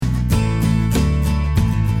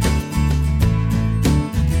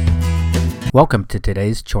Welcome to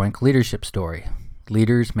today's Choink Leadership Story.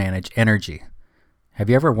 Leaders manage energy. Have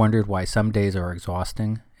you ever wondered why some days are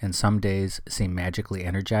exhausting and some days seem magically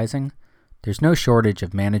energizing? There's no shortage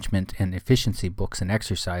of management and efficiency books and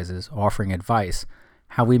exercises offering advice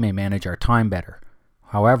how we may manage our time better.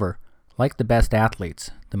 However, like the best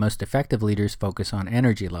athletes, the most effective leaders focus on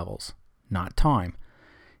energy levels, not time.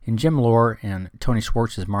 In Jim Lohr and Tony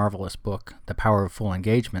Schwartz's marvelous book, The Power of Full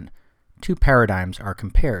Engagement, two paradigms are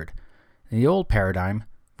compared. In the old paradigm,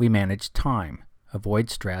 we manage time, avoid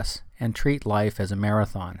stress, and treat life as a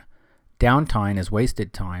marathon. Downtime is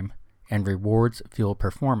wasted time, and rewards fuel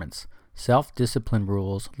performance, self-discipline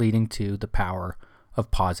rules leading to the power of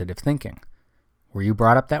positive thinking. Were you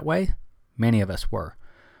brought up that way? Many of us were.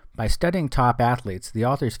 By studying top athletes, the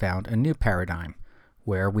authors found a new paradigm,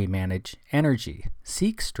 where we manage energy,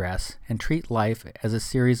 seek stress, and treat life as a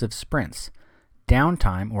series of sprints.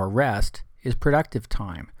 Downtime, or rest, is productive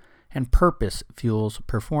time, and purpose fuels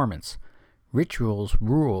performance. Rituals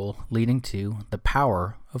rule, leading to the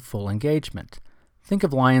power of full engagement. Think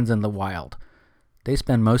of lions in the wild. They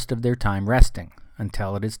spend most of their time resting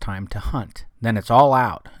until it is time to hunt. Then it's all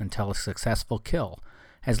out until a successful kill.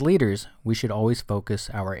 As leaders, we should always focus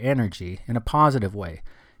our energy in a positive way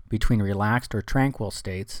between relaxed or tranquil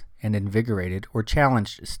states and invigorated or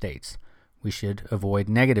challenged states. We should avoid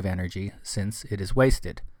negative energy since it is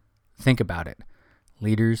wasted. Think about it.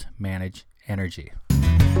 Leaders manage energy.